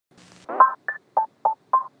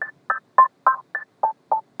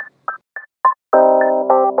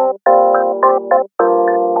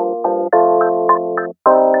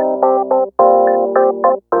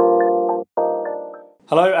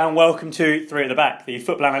and welcome to Three at the Back, the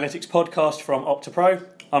football analytics podcast from OptaPro.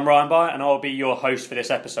 I'm Ryan Bahia and I'll be your host for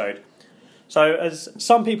this episode. So, as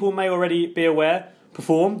some people may already be aware,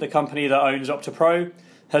 Perform, the company that owns OptaPro,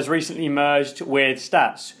 has recently merged with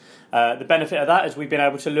Stats. The benefit of that is we've been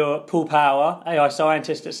able to lure Paul Power, AI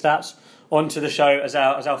scientist at Stats, onto the show as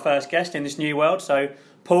our first guest in this new world. So,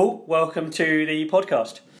 Paul, welcome to the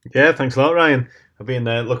podcast. Yeah, thanks a lot, Ryan. I've been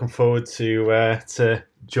looking forward to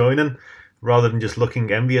joining, rather than just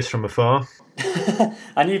looking envious from afar.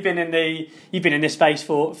 And you've been in this space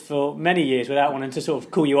for many years without wanting to sort of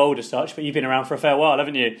call you old as such, but you've been around for a fair while,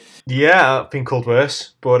 haven't you? Yeah, I've been called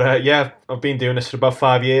worse, but I've been doing this for about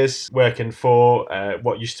 5 years, working for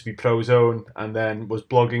what used to be Prozone, and then was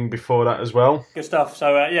blogging before that as well. Good stuff.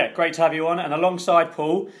 So great to have you on. And alongside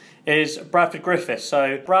Paul is Bradford Griffiths.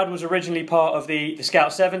 So Brad was originally part of the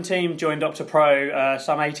Scout 7 team, joined OptaPro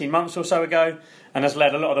some 18 months or so ago, and has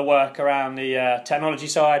led a lot of the work around the technology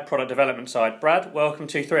side, product development side. Brad, welcome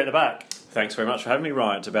to Three at the Back. Thanks very much for having me,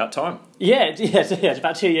 Ryan. It's about time. Yeah, it's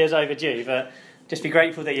about 2 years overdue, but just be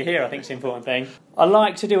grateful that you're here, I think is the important thing. I'd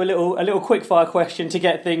like to do a little quick-fire question to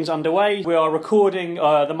get things underway. We are recording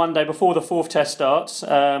the Monday before the fourth test starts,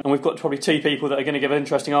 and we've got probably two people that are going to give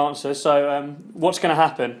interesting answers. So what's going to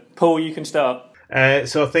happen? Paul, you can start.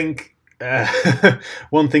 So I think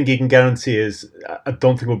one thing you can guarantee is I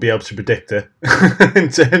don't think we'll be able to predict it in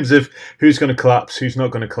terms of who's going to collapse, who's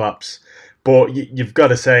not going to collapse. But you've got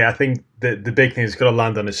to say, I think the big thing is got to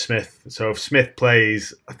land on is Smith. So if Smith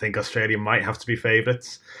plays, I think Australia might have to be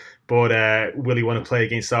favourites. But will he want to play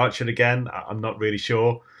against Archer again? I'm not really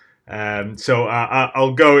sure. So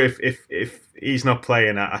I'll go if he's not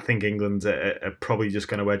playing. I think England are probably just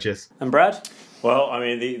going to wedge it. And Brad? Well, I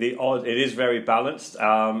mean, the odd, it is very balanced,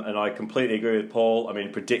 and I completely agree with Paul. I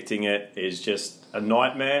mean, predicting it is just a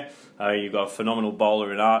nightmare. You've got a phenomenal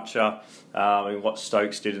bowler in Archer. I mean, what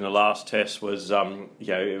Stokes did in the last test was,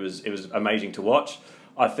 it was amazing to watch.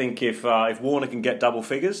 I think if Warner can get double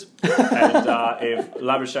figures, and if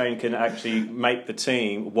Labuschagne can actually make the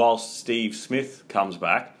team whilst Steve Smith comes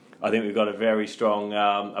back, I think we've got a very strong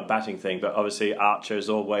a batting thing. But obviously Archer is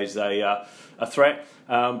always a threat.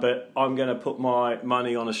 But I'm going to put my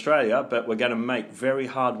money on Australia, but we're going to make very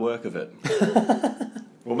hard work of it.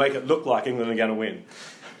 We'll make it look like England are going to win.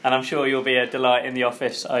 And I'm sure you'll be a delight in the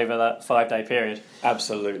office over that 5-day period.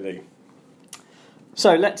 Absolutely.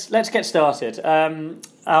 So let's get started.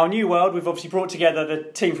 Our new world, we've obviously brought together the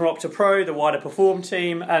team from OptaPro, the wider Perform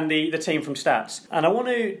team, and the team from Stats. And I want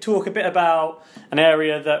to talk a bit about an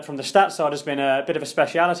area that from the Stats side has been a bit of a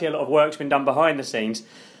speciality. A lot of work's been done behind the scenes,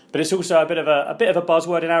 but it's also a bit of a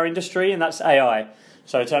buzzword in our industry, and that's AI.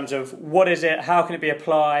 So in terms of what is it, how can it be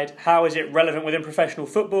applied, how is it relevant within professional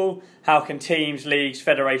football, how can teams, leagues,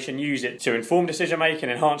 federation use it to inform decision making,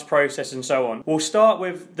 enhance process and so on. We'll start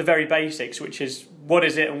with the very basics, which is what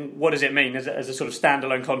is it and what does it mean as a sort of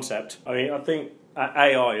standalone concept? I mean, I think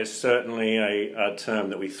AI is certainly a term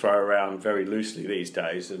that we throw around very loosely these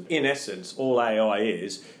days. And in essence, all AI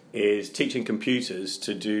is teaching computers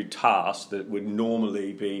to do tasks that would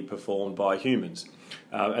normally be performed by humans.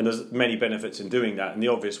 And there's many benefits in doing that. And the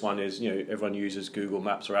obvious one is, everyone uses Google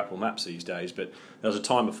Maps or Apple Maps these days. But there was a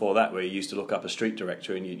time before that where you used to look up a street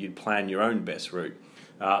directory and you'd plan your own best route.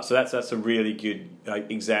 So that's a really good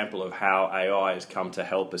example of how AI has come to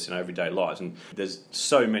help us in everyday lives. And there's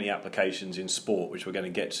so many applications in sport, which we're going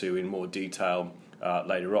to get to in more detail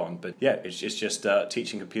later on. But yeah, it's just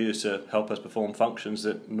teaching computers to help us perform functions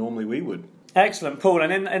that normally we would. Excellent, Paul.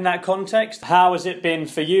 And in that context, how has it been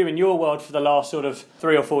for you in your world for the last sort of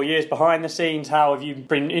 3 or 4 years behind the scenes? How have you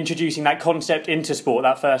been introducing that concept into sport,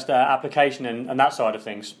 that first application and that side of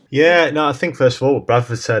things? Yeah, no, I think first of all, what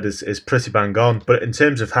Bradford said is pretty bang on. But in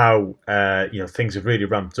terms of how things have really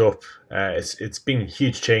ramped up, it's been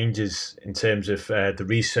huge changes in terms of the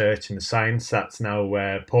research and the science that's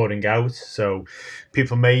now pouring out. So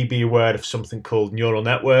people may be aware of something called neural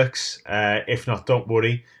networks. If not, don't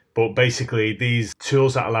worry. But basically, these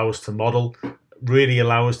tools that allow us to model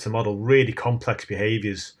really complex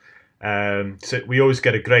behaviours. So we always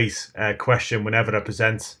get a great question whenever I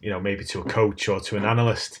present, maybe to a coach or to an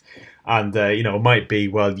analyst. And, it might be,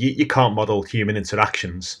 well, you can't model human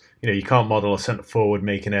interactions. You can't model a centre forward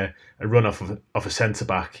making a run off of a centre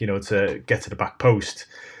back, to get to the back post.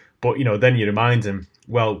 But, then you remind them,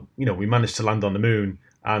 well, we managed to land on the moon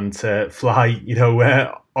and fly,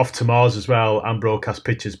 off to Mars as well and broadcast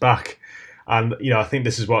pictures back. And, I think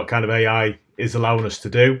this is what kind of AI is allowing us to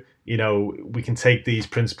do. We can take these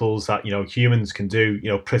principles that, humans can do,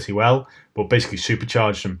 pretty well, but basically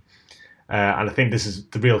supercharge them. And I think this is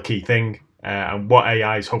the real key thing. And what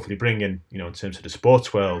AI is hopefully bringing, in terms of the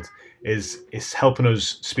sports world, is helping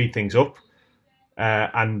us speed things up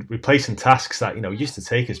and replacing tasks that, used to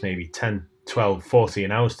take us maybe 10, 12,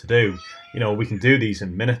 14 hours to do. We can do these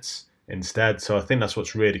in minutes instead. So I think that's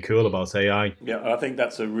what's really cool about AI. Yeah, I think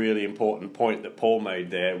that's a really important point that Paul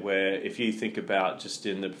made there, where if you think about just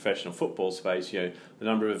in the professional football space, the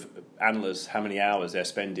number of analysts, how many hours they're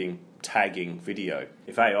spending tagging video.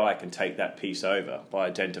 If AI can take that piece over by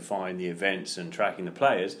identifying the events and tracking the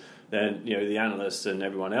players, then the analysts and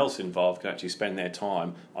everyone else involved can actually spend their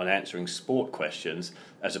time on answering sport questions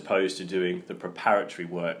as opposed to doing the preparatory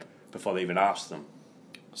work before they even ask them.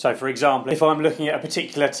 So, for example, if I'm looking at a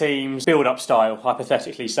particular team's build-up style,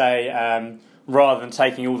 hypothetically, say, rather than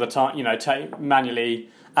taking all the time, manually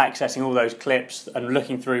accessing all those clips and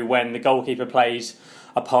looking through when the goalkeeper plays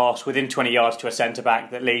a pass within 20 yards to a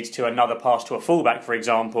centre-back that leads to another pass to a full-back, for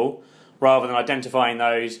example, rather than identifying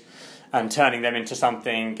those and turning them into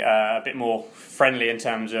something a bit more friendly in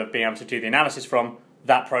terms of being able to do the analysis from,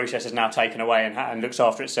 that process is now taken away and looks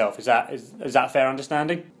after itself. Is that a fair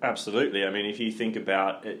understanding? Absolutely. I mean, if you think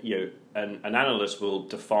about an analyst will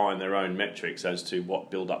define their own metrics as to what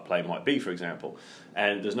build-up play might be, for example,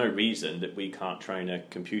 and there's no reason that we can't train a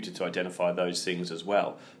computer to identify those things as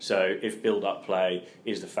well. So if build-up play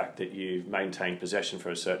is the fact that you've maintained possession for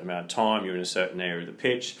a certain amount of time, you're in a certain area of the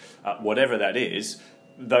pitch, whatever that is,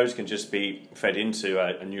 those can just be fed into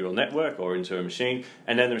a neural network or into a machine,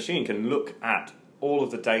 and then the machine can look at all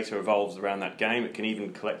of the data revolves around that game. It can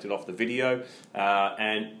even collect it off the video,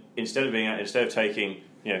 and instead of taking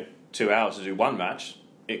 2 hours to do one match,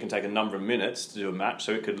 it can take a number of minutes to do a match.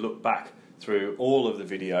 So it could look back through all of the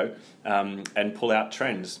video and pull out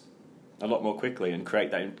trends a lot more quickly and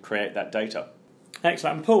create that data.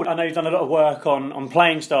 Excellent. And Paul, I know you've done a lot of work on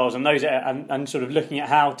playing styles and those and sort of looking at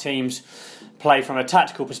how teams play from a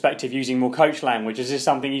tactical perspective using more coach language. Is this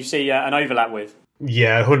something you see an overlap with?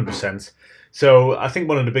 Yeah, 100%. So I think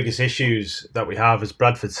one of the biggest issues that we have, as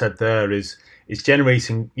Bradford said there, is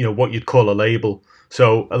generating, what you'd call a label.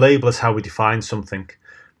 So a label is how we define something.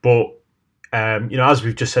 But, as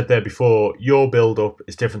we've just said there before, your build-up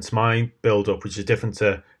is different to my build-up, which is different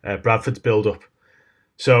to Bradford's build-up.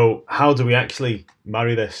 So how do we actually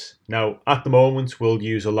marry this? Now, at the moment, we'll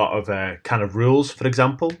use a lot of kind of rules, for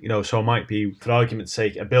example. So it might be, for argument's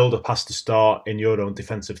sake, a build-up has to start in your own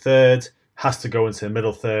defensive third, has to go into the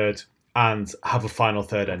middle third, and have a final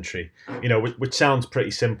third entry, which sounds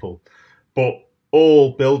pretty simple. But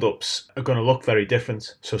all build-ups are going to look very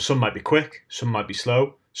different. So some might be quick, some might be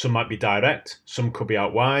slow, some might be direct, some could be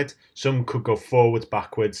out wide, some could go forwards,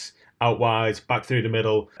 backwards, out wide, back through the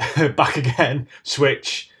middle, back again,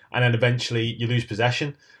 switch, and then eventually you lose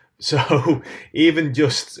possession. So even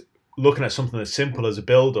just looking at something as simple as a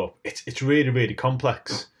build-up, it's really, really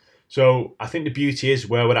complex. So I think the beauty is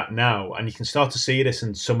where we're at now, and you can start to see this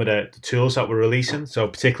in some of the tools that we're releasing. So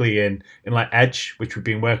particularly in like Edge, which we've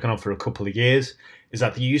been working on for a couple of years, is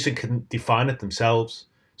that the user can define it themselves.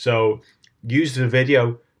 So use the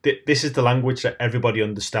video. This is the language that everybody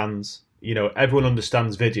understands. Everyone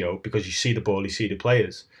understands video because you see the ball, you see the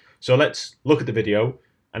players. So let's look at the video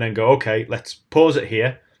and then go, okay, let's pause it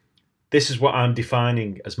here. This is what I'm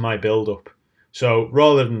defining as my build-up. So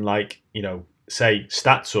rather than say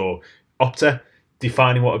stats or Opta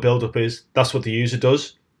defining what a build-up is, that's what the user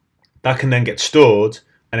does. That can then get stored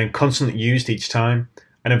and then constantly used each time.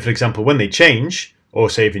 And then, for example, when they change, or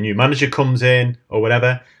say if a new manager comes in or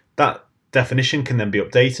whatever, that definition can then be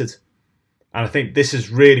updated. And I think this is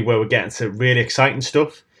really where we're getting to really exciting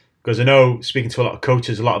stuff, because I know, speaking to a lot of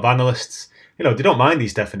coaches, a lot of analysts, they don't mind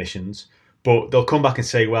these definitions, but they'll come back and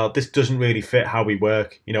say, well, this doesn't really fit how we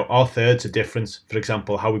work. Our thirds are different. For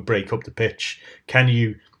example, how we break up the pitch. Can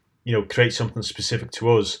you, create something specific to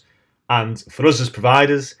us? And for us as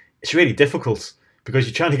providers, it's really difficult because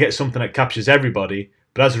you're trying to get something that captures everybody,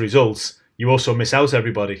 but as a result, you also miss out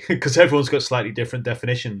everybody because everyone's got slightly different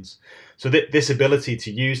definitions. So this ability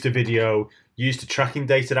to use the video, use the tracking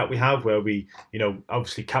data that we have, where we,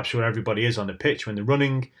 obviously capture where everybody is on the pitch when they're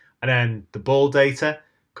running, and then the ball data,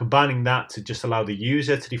 combining that to just allow the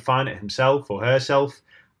user to define it himself or herself,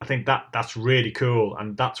 I think that's really cool,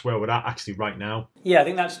 and that's where we're at actually right now. Yeah, I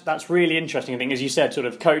think that's really interesting. I think, as you said, sort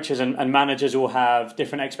of coaches and managers all have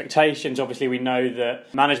different expectations. Obviously, we know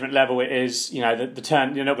that management level it is, the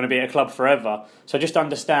turn, you're not going to be at a club forever. So just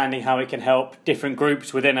understanding how it can help different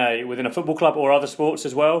groups within a football club or other sports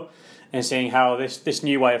as well, and seeing how this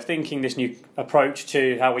new way of thinking, this new approach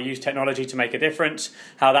to how we use technology to make a difference,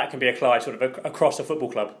 how that can be applied sort of across a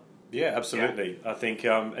football club. Yeah, absolutely. I think,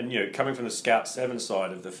 and coming from the Scout 7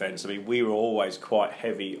 side of the fence, I mean, we were always quite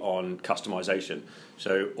heavy on customisation.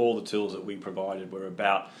 So all the tools that we provided were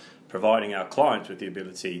about providing our clients with the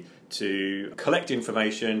ability to collect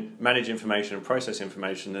information, manage information, and process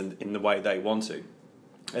information in the way they want to.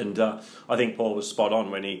 And I think Paul was spot on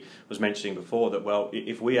when he was mentioning before that, well,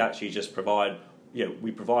 if we actually just provide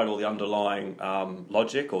we provide all the underlying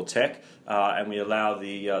logic or tech, and we allow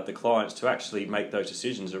the clients to actually make those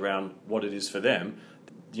decisions around what it is for them.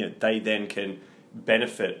 They then can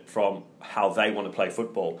benefit from how they want to play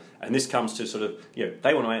football, and this comes to sort of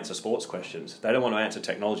they want to answer sports questions. They don't want to answer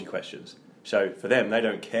technology questions. So for them, they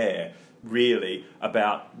don't care really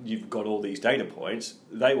about you've got all these data points.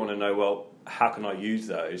 They want to know, well, how can I use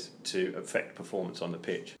those to affect performance on the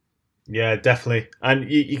pitch? Yeah, definitely. And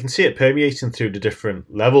you can see it permeating through the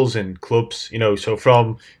different levels in clubs, so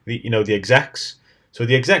from the execs. So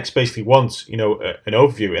the execs basically want, an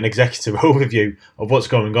overview, an executive overview of what's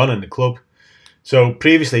going on in the club. So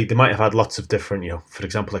previously they might have had lots of different, for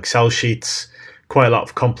example, Excel sheets, quite a lot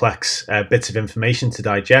of complex bits of information to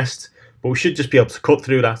digest. But we should just be able to cut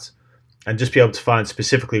through that and just be able to find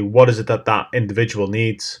specifically what is it that individual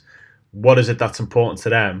needs, what is it that's important to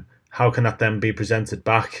them, how can that then be presented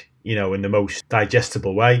back in the most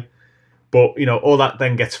digestible way. But, all that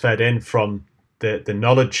then gets fed in from the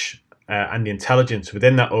knowledge and the intelligence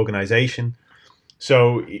within that organisation.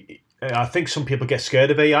 So I think some people get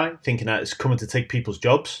scared of AI, thinking that it's coming to take people's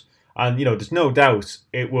jobs. And, there's no doubt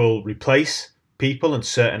it will replace people in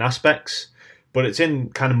certain aspects, but it's in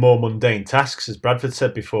kind of more mundane tasks, as Bradford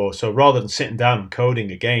said before. So rather than sitting down and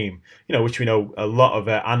coding a game, which we know a lot of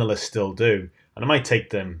analysts still do, and it might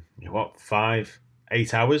take them,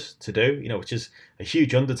 5-8 hours to do, which is a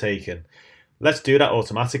huge undertaking. Let's do that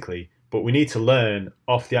automatically, but we need to learn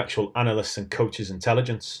off the actual analysts and coaches'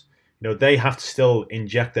 intelligence. They have to still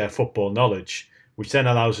inject their football knowledge, which then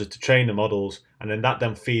allows us to train the models, and then that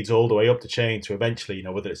then feeds all the way up the chain to eventually,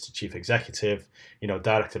 whether it's the chief executive,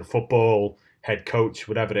 director of football, head coach,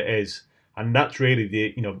 whatever it is. And that's really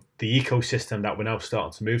the ecosystem that we're now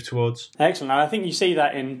starting to move towards. Excellent. And I think you see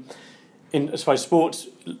that in I suppose sports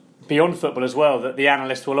beyond football as well, that the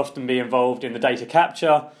analyst will often be involved in the data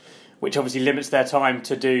capture, which obviously limits their time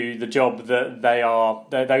to do the job that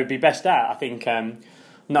they would be best at. I think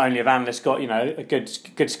not only have analysts got a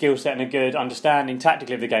good skill set and a good understanding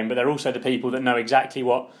tactically of the game, but they're also the people that know exactly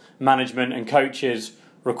what management and coaches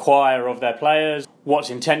require of their players, what's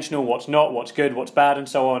intentional, what's not, what's good, what's bad, and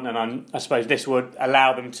so on. And I suppose this would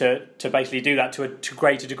allow them to basically do that to a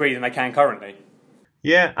greater degree than they can currently.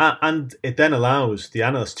 Yeah, and it then allows the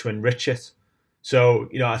analyst to enrich it. So,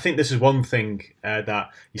 I think this is one thing that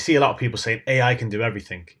you see a lot of people saying AI can do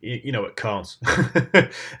everything. It can't.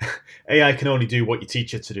 AI can only do what you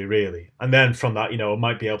teach it to do, really. And then from that, it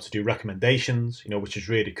might be able to do recommendations, which is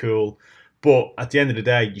really cool. But at the end of the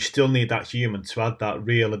day, you still need that human to add that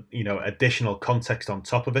real, additional context on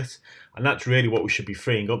top of it. And that's really what we should be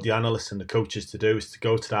freeing up the analysts and the coaches to do, is to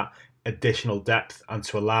go to that additional depth and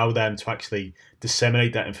to allow them to actually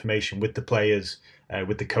disseminate that information with the players,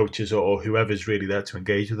 with the coaches, or whoever's really there to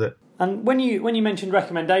engage with it. And when you mentioned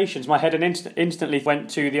recommendations, my head instantly went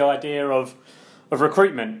to the idea of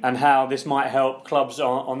recruitment and how this might help clubs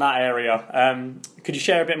on that area. Could you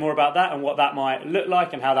share a bit more about that and what that might look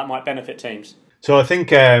like and how that might benefit teams? So I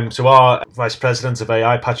think our Vice President of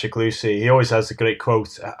AI, Patrick Lucy, he always has a great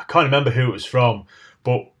quote. I can't remember who it was from,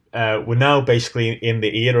 but we're now basically in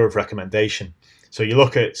the era of recommendation. So you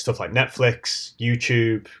look at stuff like Netflix,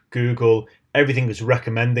 YouTube, Google, everything is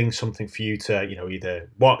recommending something for you to, either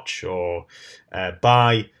watch or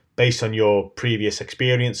buy based on your previous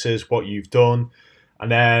experiences, what you've done.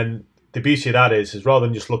 And then the beauty of that is rather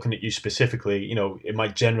than just looking at you specifically, it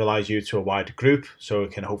might generalize you to a wider group, so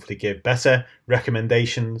it can hopefully give better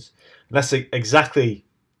recommendations. And that's exactly,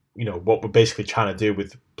 what we're basically trying to do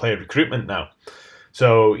with player recruitment now.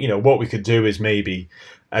 So, what we could do is maybe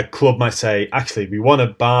a club might say, actually, we want to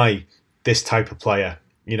buy this type of player.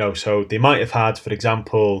 So they might have had, for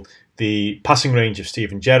example, the passing range of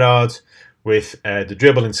Steven Gerrard with the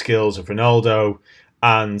dribbling skills of Ronaldo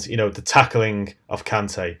and, the tackling of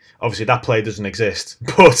Kante. Obviously, that player doesn't exist,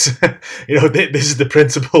 but, this is the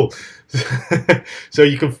principle. So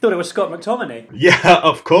you can... thought it was Scott McTominay. Yeah,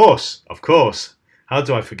 of course. How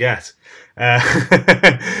do I forget?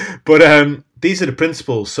 But these are the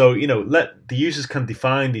principles. So, let the users can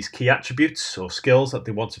define these key attributes or skills that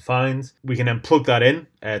they want to find. We can then plug that in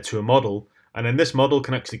to a model. And then this model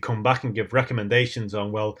can actually come back and give recommendations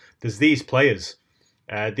on, well, there's these players.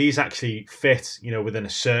 These actually fit, within a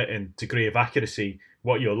certain degree of accuracy,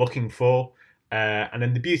 what you're looking for. And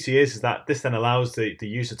then the beauty is that this then allows the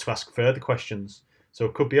user to ask further questions. So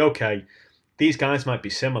it could be, okay, these guys might be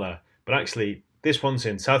similar, but actually this one's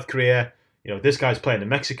in South Korea, this guy's playing in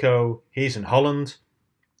Mexico, he's in Holland.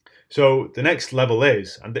 So the next level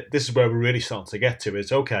is, and this is where we're really starting to get to,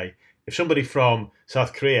 is, okay, if somebody from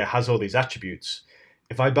South Korea has all these attributes,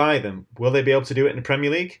 if I buy them, will they be able to do it in the Premier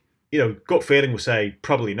League? Gut feeling will say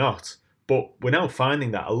probably not. But we're now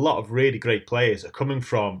finding that a lot of really great players are coming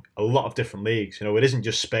from a lot of different leagues. It isn't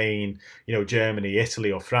just Spain, Germany,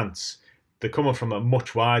 Italy or France. They're coming from a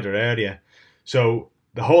much wider area. So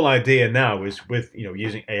the whole idea now is with,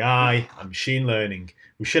 using AI and machine learning,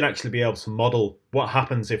 we should actually be able to model what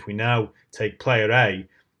happens if we now take player A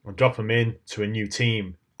and drop them into a new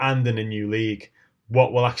team and in a new league.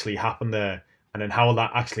 What will actually happen there? And then how will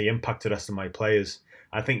that actually impact the rest of my players?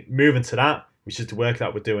 I think moving to that, which is the work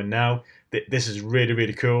that we're doing now, this is really,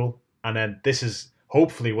 really cool. And then this is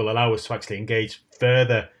hopefully will allow us to actually engage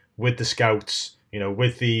further with the scouts,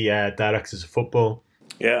 with the directors of football.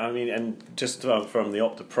 Yeah, and just from the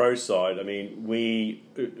OptaPro side, we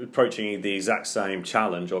approaching the exact same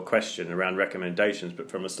challenge or question around recommendations,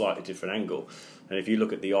 but from a slightly different angle. And if you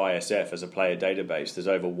look at the ISF as a player database, there's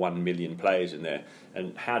over 1 million players in there.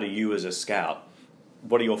 And how do you as a scout,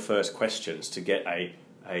 what are your first questions to get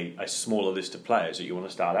a smaller list of players that you want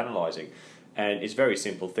to start analysing? And it's very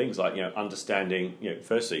simple things like, understanding,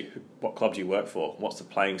 firstly, what clubs you work for, what's the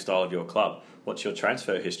playing style of your club, what's your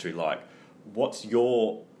transfer history like, what's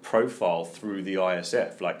your profile through the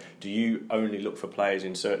ISF, like, do you only look for players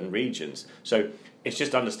in certain regions? So it's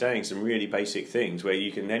just understanding some really basic things where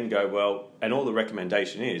you can then go, well, and all the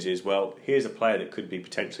recommendation is, well, here's a player that could be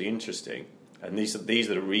potentially interesting, and these are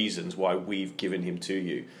the reasons why we've given him to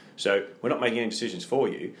you. So we're not making any decisions for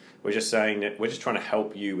you. We're just saying that we're just trying to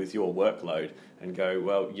help you with your workload and go,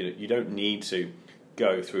 well, you don't need to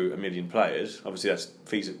go through 1 million players. Obviously,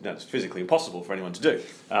 that's physically impossible for anyone to do.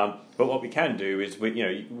 But what we can do is,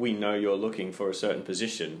 we know you're looking for a certain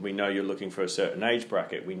position. We know you're looking for a certain age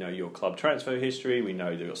bracket. We know your club transfer history. We know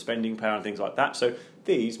your spending power and things like that. So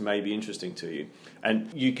these may be interesting to you.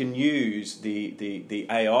 And you can use the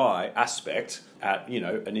AI aspect at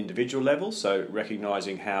an individual level, so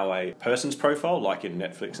recognizing how a person's profile, like in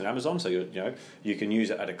Netflix and Amazon, so you can use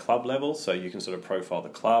it at a club level, so you can sort of profile the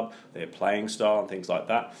club, their playing style and things like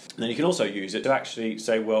that. And then you can also use it to actually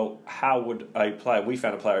say, well, how would a player, we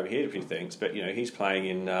found a player over here who thinks, but he's playing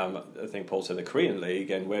in I think Paul said the Korean league,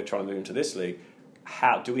 and we're trying to move into this league.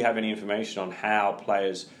 How do we have any information on how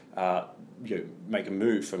players make a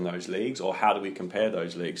move from those leagues, or how do we compare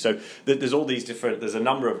those leagues? So there's all these there's a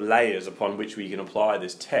number of layers upon which we can apply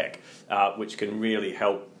this tech, which can really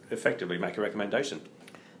help effectively make a recommendation.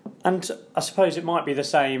 And I suppose it might be the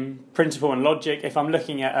same principle and logic if I'm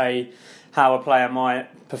looking at how a player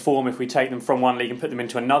might perform if we take them from one league and put them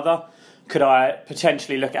into another. Could I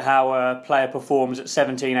potentially look at how a player performs at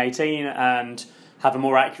 17, 18 and have a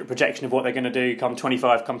more accurate projection of what they're going to do come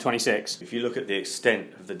 25, come 26? If you look at the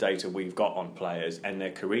extent of the data we've got on players and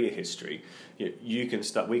their career history,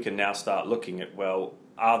 we can now start looking at, well,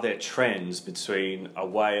 are there trends between a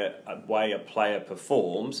way a player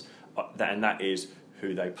performs, and that is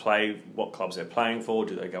who they play, what clubs they're playing for,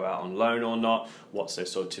 do they go out on loan or not, what's their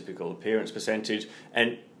sort of typical appearance percentage,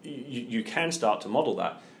 and you can start to model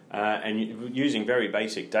that. And using very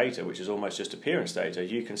basic data, which is almost just appearance data,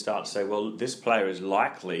 you can start to say, well, this player is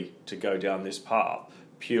likely to go down this path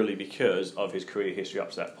purely because of his career history up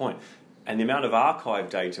to that point. And the amount of archive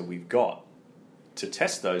data we've got to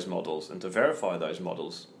test those models and to verify those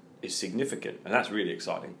models is significant, and that's really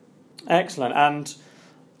exciting. Excellent. And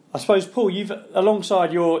I suppose, Paul, you've,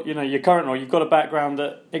 alongside your current role, you've got a background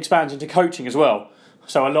that expands into coaching as well.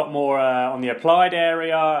 So a lot more on the applied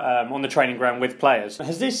area, on the training ground with players.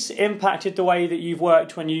 Has this impacted the way that you've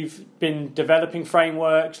worked when you've been developing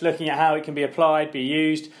frameworks, looking at how it can be applied, be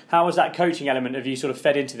used? How has that coaching element of you sort of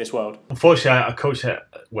fed into this world? Unfortunately, I coach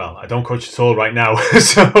I don't coach at all right now.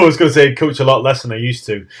 So I was going to say coach a lot less than I used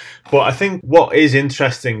to. But I think what is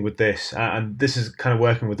interesting with this, and this is kind of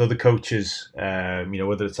working with other coaches,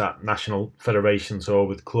 whether it's at national federations or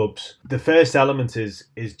with clubs. The first element is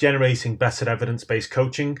generating better evidence-based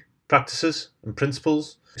coaching practices and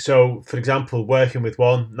principles. So, for example, working with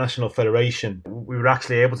one national federation, we were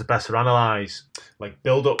actually able to better analyse like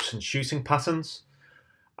build-ups and shooting patterns.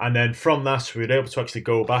 And then from that, we were able to actually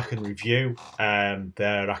go back and review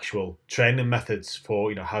their actual training methods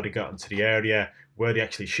for, how they got into the area, where they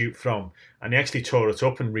actually shoot from. And they actually tore it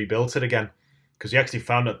up and rebuilt it again, because they actually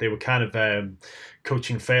found that they were kind of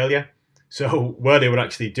coaching failure. So where they were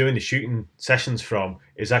actually doing the shooting sessions from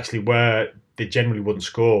is actually where they generally wouldn't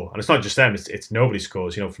score. And it's not just them, it's nobody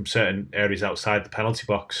scores, from certain areas outside the penalty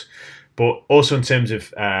box. But also in terms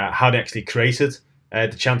of how they actually created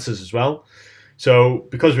the chances as well. So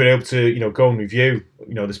because we were able to, go and review,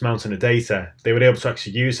 this mountain of data, they were able to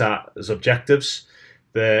actually use that as objectives.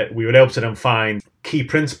 We were able to then find key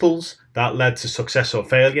principles that led to success or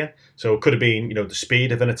failure. So it could have been, the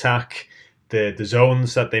speed of an attack, the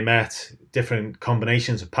zones that they met, different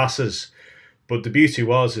combinations of passes. But the beauty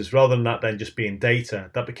is rather than that then just being data,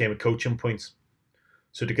 that became a coaching point.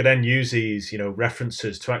 So they could then use these,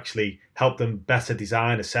 references to actually help them better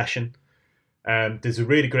design a session. There's a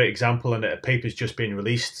really great example, and a paper's just been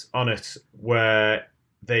released on it, where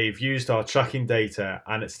they've used our tracking data,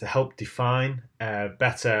 and it's to help define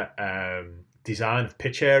better design of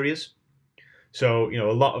pitch areas. So,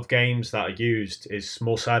 a lot of games that are used is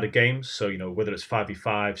small-sided games. So, whether it's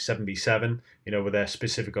 5v5, 7v7, with their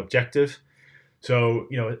specific objective. So,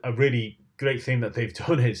 a really great thing that they've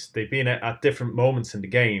done is they've been at different moments in the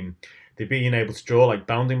game, they've been able to draw like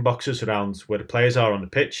bounding boxes around where the players are on the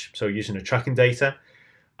pitch. So using the tracking data,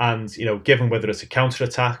 and given whether it's a counter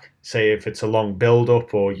attack, say if it's a long build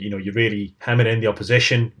up, or you're really hammering in the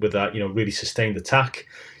opposition with that really sustained attack,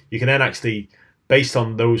 you can then actually based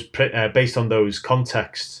on those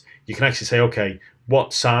contexts, you can actually say, okay,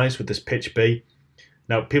 what size would this pitch be?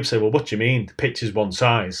 Now people say, well, what do you mean the pitch is one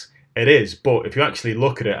size? It is, but if you actually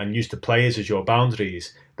look at it and use the players as your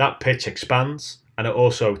boundaries, that pitch expands and it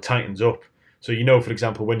also tightens up. So for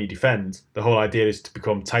example, when you defend, the whole idea is to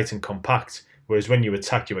become tight and compact, whereas when you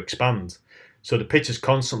attack, you expand. So the pitch is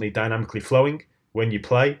constantly dynamically flowing when you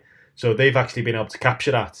play. So they've actually been able to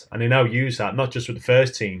capture that, and they now use that not just with the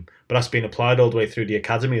first team, but that's been applied all the way through the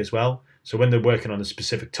academy as well. So when they're working on a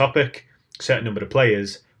specific topic, a certain number of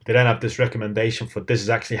players, they then have this recommendation for this is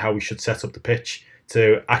actually how we should set up the pitch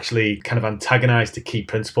to actually kind of antagonise the key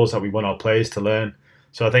principles that we want our players to learn.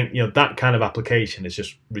 So I think, that kind of application is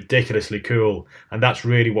just ridiculously cool. And that's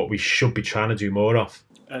really what we should be trying to do more of.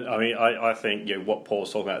 And I think what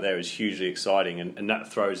Paul's talking about there is hugely exciting, and that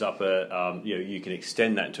throws up you can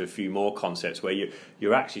extend that to a few more concepts where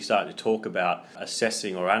you're actually starting to talk about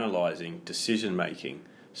assessing or analysing decision making.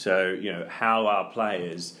 So how are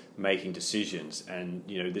players making decisions, and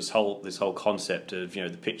this whole concept of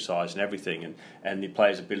the pitch size and everything, and the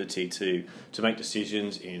player's ability to make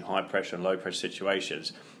decisions in high pressure and low pressure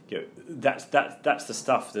situations. That's the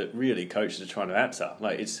stuff that really coaches are trying to answer.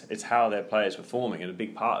 Like it's how their players are performing, and a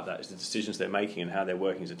big part of that is the decisions they're making and how they're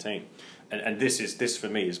working as a team. And this for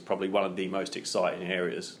me is probably one of the most exciting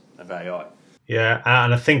areas of AI. Yeah,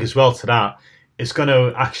 and I think as well to that, it's going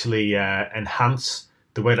to actually enhance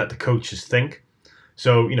the way that the coaches think.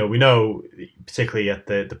 So, we know, particularly at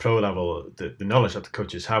the pro level, the knowledge that the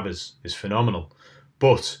coaches have is phenomenal.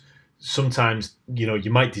 But sometimes,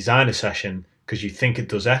 you might design a session because you think it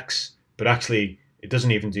does X, but actually it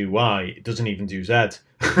doesn't even do Y, it doesn't even do Z.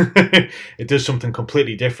 It does something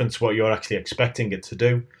completely different to what you're actually expecting it to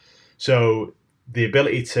do. So the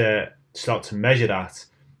ability to start to measure that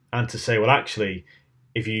and to say, well, actually,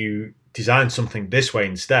 if you design something this way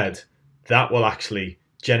instead, that will actually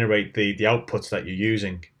generate the outputs that you're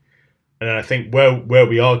using. And then I think where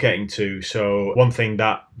we are getting to, so one thing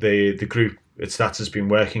that the group at Stats has been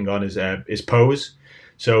working on is Pose.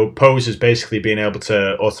 So Pose is basically being able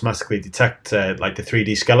to automatically detect like the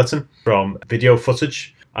 3D skeleton from video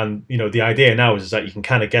footage. And the idea now is that you can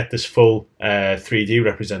kind of get this full 3D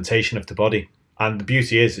representation of the body. And the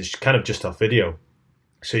beauty is it's kind of just off video.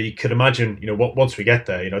 So you could imagine, once we get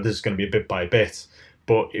there, this is going to be a bit by bit.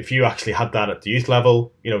 But if you actually had that at the youth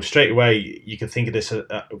level, straight away you can think of this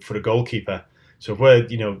for the goalkeeper. So if we're,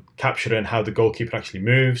 capturing how the goalkeeper actually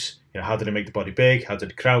moves, how do they make the body big? How do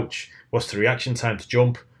they crouch? What's the reaction time to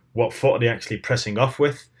jump? What foot are they actually pressing off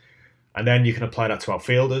with? And then you can apply that to our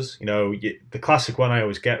fielders. The classic one I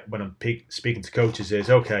always get when I'm speaking to coaches is,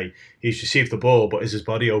 okay, he's received the ball, but is his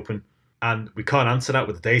body open? And we can't answer that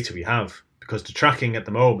with the data we have, because the tracking at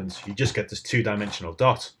the moment, you just get this two-dimensional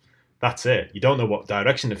dot. That's it. You don't know what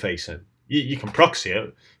direction they're facing. You can proxy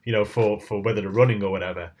it, for whether they're running or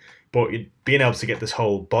whatever. But being able to get this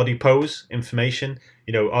whole body pose information,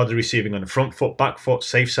 are they receiving on the front foot, back foot,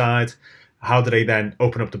 safe side? How do they then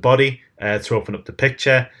open up the body to open up the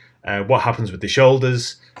picture? What happens with the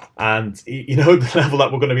shoulders? And, the level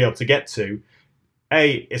that we're going to be able to get to,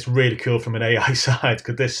 it's really cool from an AI side,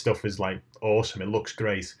 because this stuff is like awesome. It looks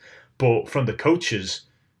great. But from the coaches'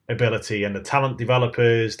 ability and the talent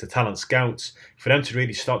developers, the talent scouts, for them to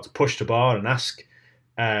really start to push the bar and ask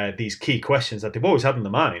these key questions that they've always had in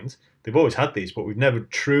their mind. They've always had these, but we've never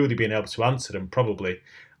truly been able to answer them probably.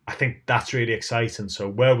 I think that's really exciting. So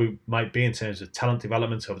where we might be in terms of talent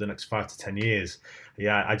development over the next 5 to 10 years,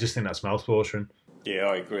 I just think that's mouthwatering. Yeah,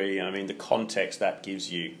 I agree. I mean, the context that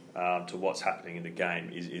gives you to what's happening in the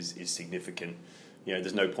game is significant.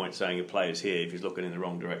 There's no point saying a player's here if he's looking in the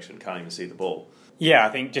wrong direction, can't even see the ball. Yeah, I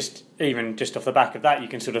think just off the back of that, you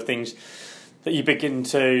can sort of things that you begin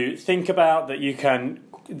to think about that you can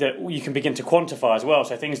begin to quantify as well.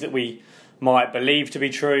 So things that we might believe to be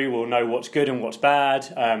true, we'll know what's good and what's bad.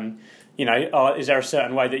 Is there a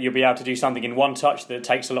certain way that you'll be able to do something in one touch that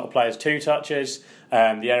takes a lot of players 2 touches?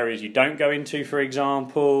 The areas you don't go into, for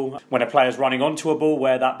example, when a player's running onto a ball,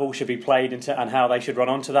 where that ball should be played into and how they should run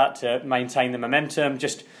onto that to maintain the momentum.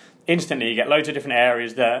 Just instantly, you get loads of different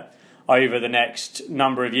areas that over the next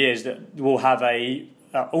number of years that will have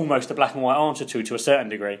almost a black and white answer to a certain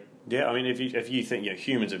degree. Yeah, I mean, if you think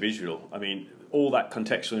humans are visual, I mean, all that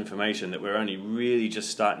contextual information that we're only really just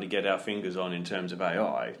starting to get our fingers on in terms of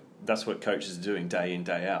AI, that's what coaches are doing day in,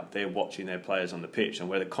 day out. They're watching their players on the pitch, and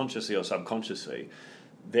whether consciously or subconsciously,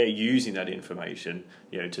 they're using that information,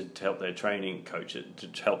 to help their training coaches,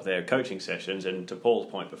 to help their coaching sessions. And to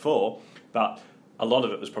Paul's point before, but a lot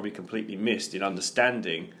of it was probably completely missed in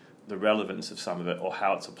understanding the relevance of some of it or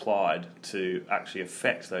how it's applied to actually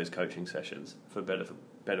affect those coaching sessions for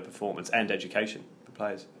better performance and education for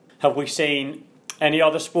players. Have we seen any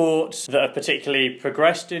other sports that have particularly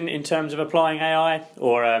progressed in terms of applying AI,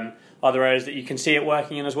 or other areas that you can see it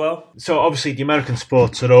working in as well? So obviously the American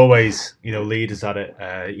sports are always, leaders at it.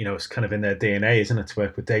 It's kind of in their DNA, isn't it, to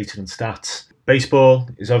work with data and stats. Baseball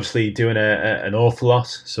is obviously doing an awful lot.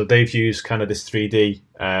 So they've used kind of this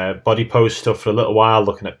 3D body pose stuff for a little while,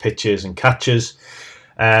 looking at pitches and catches.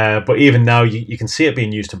 But even now, you can see it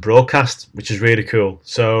being used to broadcast, which is really cool.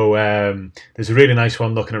 So there's a really nice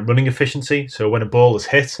one looking at running efficiency. So when a ball is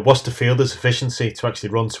hit, what's the fielder's efficiency to actually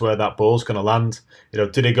run to where that ball's going to land?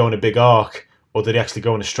 Did they go in a big arc, or did they actually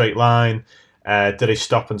go in a straight line? Did they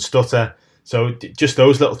stop and stutter? So just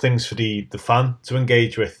those little things for the fan to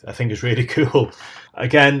engage with, I think is really cool.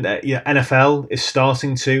 Again, NFL is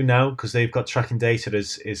starting to now, because they've got tracking data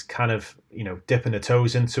is kind of, dipping their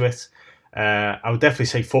toes into it. I would definitely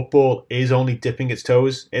say football is only dipping its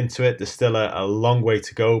toes into it. There's still a long way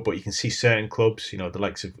to go, but you can see certain clubs, the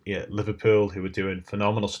likes of Liverpool, who are doing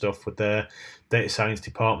phenomenal stuff with their data science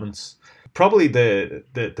departments. Probably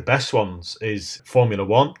the best ones is Formula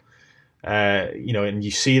One. And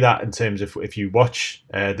you see that in terms of if you watch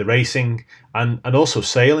the racing and also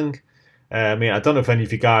sailing. I don't know if any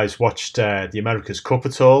of you guys watched the America's Cup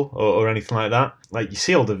at all or anything like that. Like, you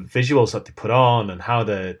see all the visuals that they put on and how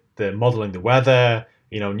they're modelling the weather,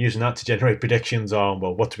 and using that to generate predictions on,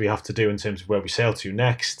 well, what do we have to do in terms of where we sail to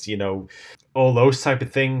next, all those type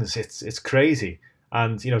of things. It's crazy.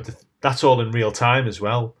 And, that's all in real time as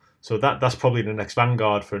well. So that's probably the next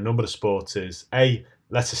vanguard for a number of sports is, A,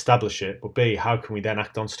 let's establish it, but B, how can we then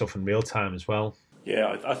act on stuff in real time as well?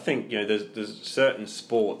 Yeah, I think there's certain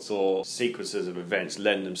sports or sequences of events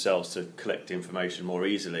lend themselves to collect information more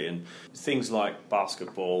easily, and things like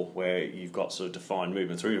basketball, where you've got sort of defined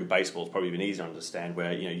movements, or even baseball, is probably even easier to understand,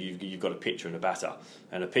 where you've got a pitcher and a batter,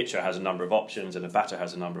 and a pitcher has a number of options and a batter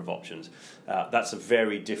has a number of options. That's a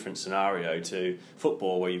very different scenario to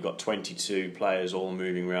football, where you've got 22 players all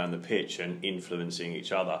moving around the pitch and influencing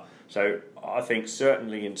each other. So I think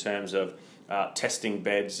certainly in terms of testing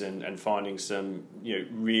beds and finding some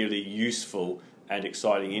really useful and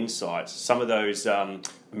exciting insights. Some of those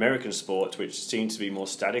American sports, which seem to be more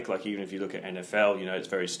static, like even if you look at NFL, it's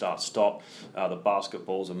very start-stop. The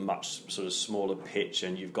basketball's a much sort of smaller pitch,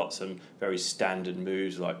 and you've got some very standard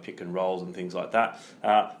moves like pick and rolls and things like that.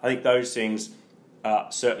 I think those things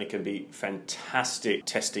certainly can be fantastic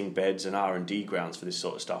testing beds and R&D grounds for this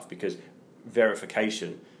sort of stuff, because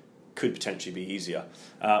verification could potentially be easier.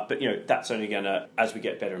 But that's only going to, as we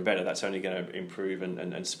get better and better, that's only going to improve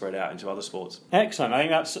and spread out into other sports. Excellent. I think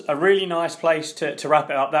that's a really nice place to wrap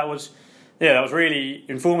it up. That was really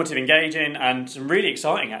informative, engaging, and really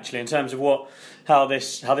exciting actually in terms of how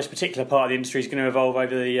this particular part of the industry is going to evolve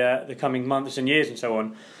over the coming months and years and so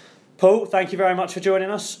on. Paul, thank you very much for joining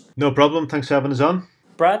us. No problem. Thanks for having us on.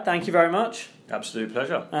 Brad, thank you very much. Absolute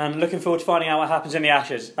pleasure. And looking forward to finding out what happens in the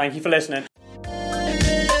Ashes. Thank you for listening.